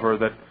discover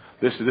that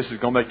this is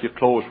going to make your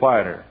clothes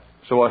whiter.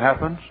 So what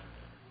happens?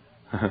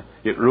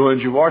 It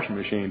ruins your washing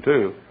machine,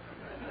 too.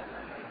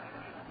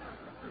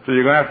 So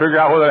you're going to have to figure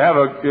out whether to have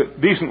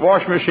a decent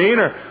washing machine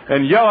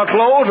and yellow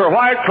clothes or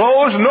white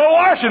clothes and no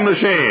washing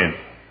machine.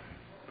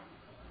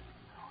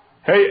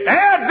 Hey,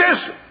 add this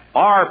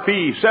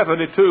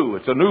RP72.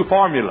 It's a new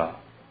formula.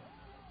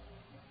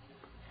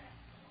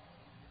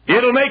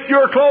 It'll make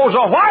your clothes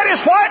the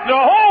whitest white in the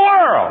whole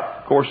world.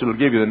 Of course, it'll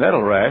give you the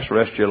nettle rash the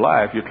rest of your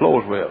life. Your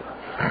clothes will.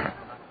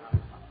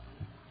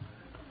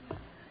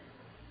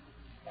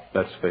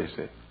 Let's face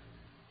it.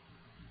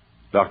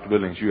 Dr.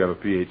 Billings, you have a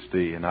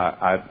Ph.D., and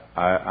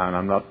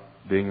I'm not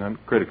being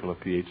uncritical of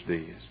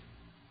Ph.D.s.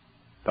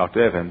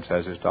 Dr. Evans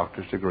has his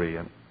doctor's degree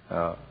and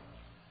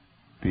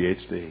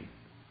Ph.D.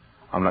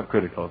 I'm not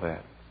critical of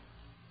that.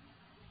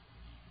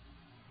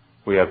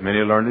 We have many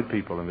learned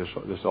people in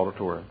this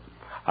auditorium.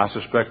 I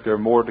suspect there are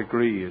more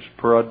degrees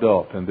per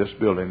adult in this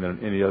building than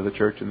any other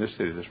church in this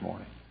city this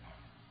morning.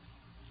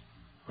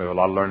 We have a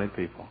lot of learned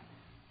people.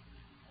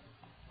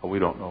 But we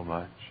don't know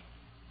much.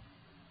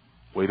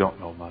 We don't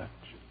know much.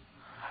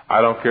 I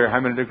don't care how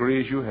many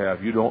degrees you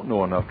have, you don't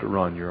know enough to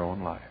run your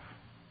own life.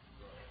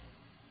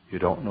 You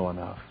don't know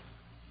enough.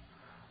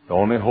 The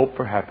only hope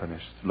for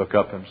happiness is to look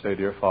up and say,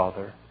 dear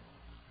Father,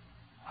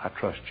 I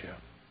trust you.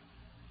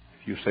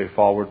 If you say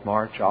forward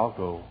march, I'll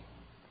go.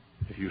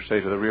 If you say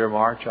to the rear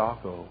march, I'll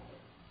go.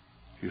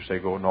 If you say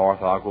go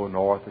north, I'll go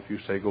north. If you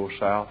say go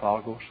south,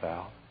 I'll go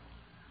south.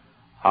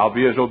 I'll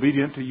be as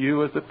obedient to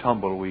you as the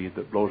tumbleweed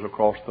that blows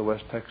across the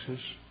West Texas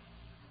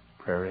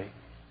prairie.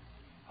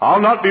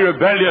 I'll not be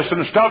rebellious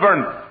and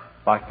stubborn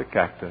like the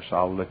cactus.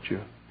 I'll let you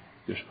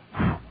just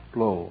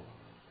blow,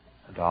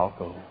 and I'll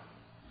go.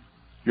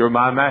 You're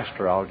my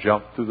master. I'll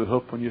jump through the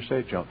hoop when you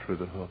say jump through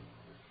the hoop.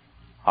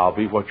 I'll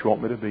be what you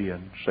want me to be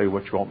and say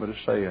what you want me to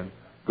say and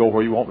go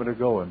where you want me to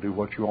go and do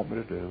what you want me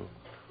to do.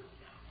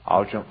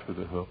 I'll jump through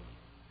the hoop.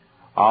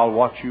 I'll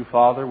watch you,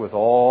 Father, with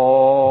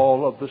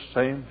all of the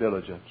same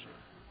diligence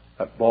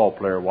that ball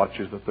player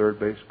watches the third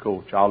base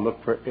coach. I'll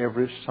look for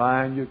every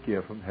sign you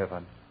give from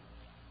heaven.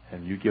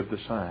 And you give the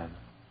sign,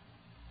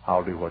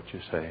 I'll do what you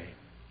say.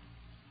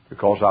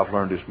 Because I've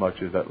learned as much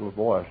as that little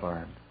boy has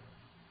learned.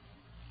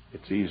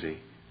 It's easy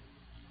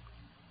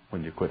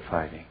when you quit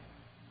fighting.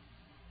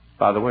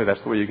 By the way, that's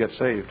the way you get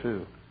saved,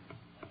 too.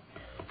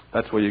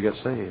 That's the way you get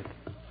saved.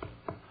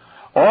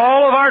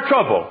 All of our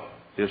trouble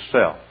is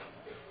self.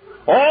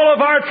 All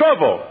of our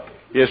trouble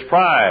is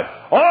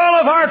pride. All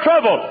of our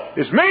trouble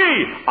is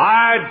me.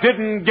 I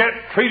didn't get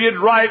treated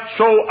right,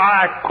 so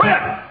I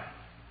quit.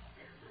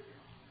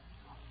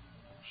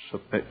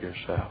 Submit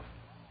yourself.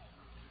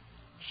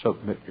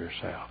 Submit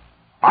yourself.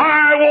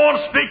 I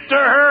won't speak to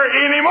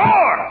her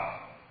anymore.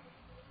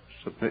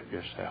 Submit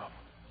yourself.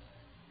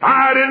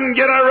 I didn't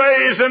get a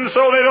raise and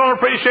so they don't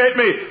appreciate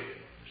me.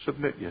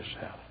 Submit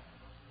yourself.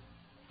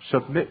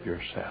 Submit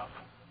yourself.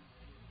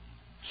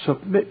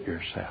 Submit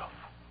yourself.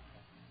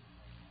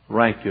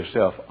 Rank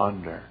yourself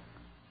under.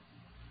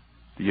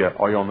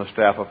 Are you on the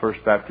staff of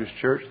First Baptist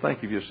Church?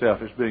 Think of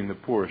yourself as being the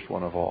poorest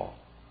one of all.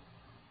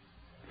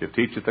 If you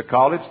teach at the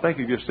college, think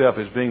of yourself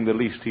as being the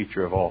least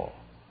teacher of all.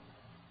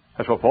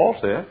 That's what Paul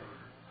said.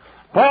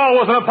 Paul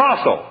was an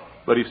apostle,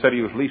 but he said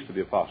he was least of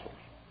the apostles.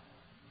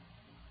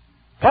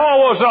 Paul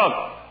was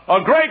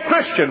a great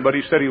Christian, but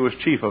he said he was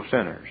chief of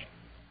sinners.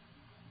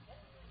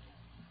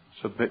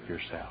 Submit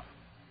yourself.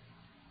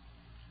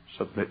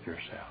 Submit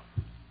yourself.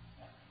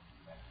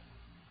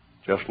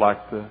 Just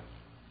like the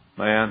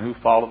man who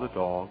followed the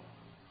dog,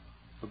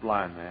 the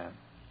blind man.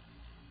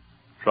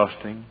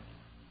 Trusting,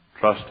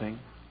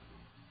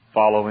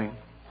 following,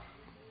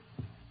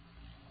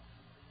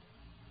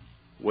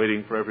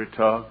 waiting for every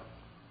tug,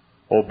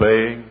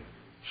 obeying,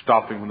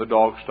 stopping when the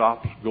dog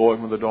stops,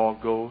 going when the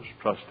dog goes,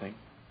 trusting.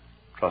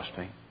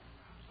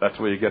 That's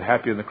where you get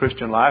happy in the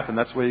Christian life, and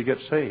that's where you get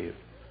saved.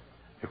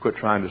 You quit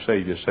trying to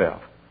save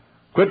yourself.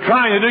 Quit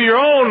trying to do your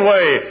own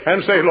way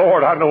and say,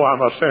 Lord, I know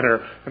I'm a sinner,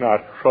 and I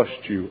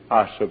trust you.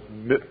 I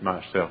submit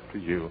myself to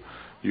you.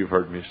 You've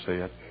heard me say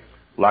it.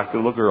 Like the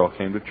little girl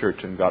came to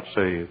church and got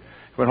saved.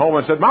 Went home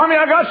and said, Mommy,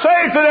 I got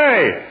saved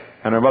today.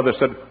 And her mother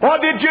said,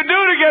 what did you do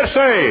to get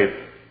saved?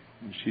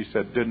 And she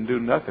said, didn't do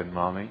nothing,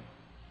 Mommy.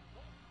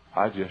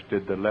 I just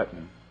did the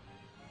letting.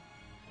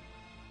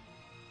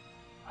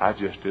 I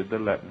just did the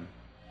letting.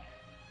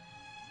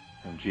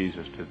 And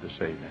Jesus did the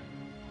saving.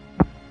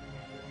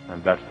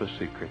 And that's the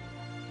secret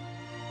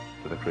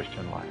to the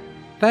Christian life.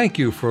 Thank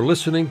you for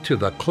listening to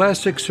the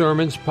Classic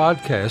Sermons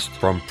podcast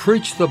from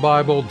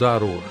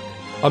PreachTheBible.org,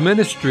 a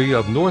ministry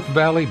of North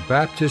Valley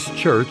Baptist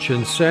Church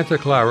in Santa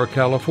Clara,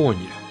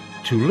 California.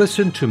 To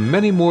listen to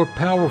many more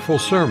powerful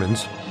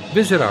sermons,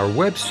 visit our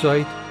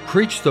website,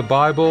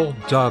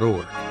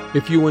 PreachTheBible.org.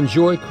 If you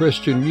enjoy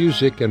Christian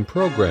music and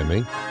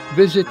programming,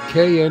 visit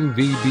knvbc.com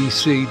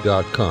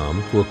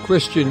for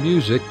Christian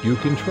music you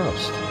can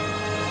trust.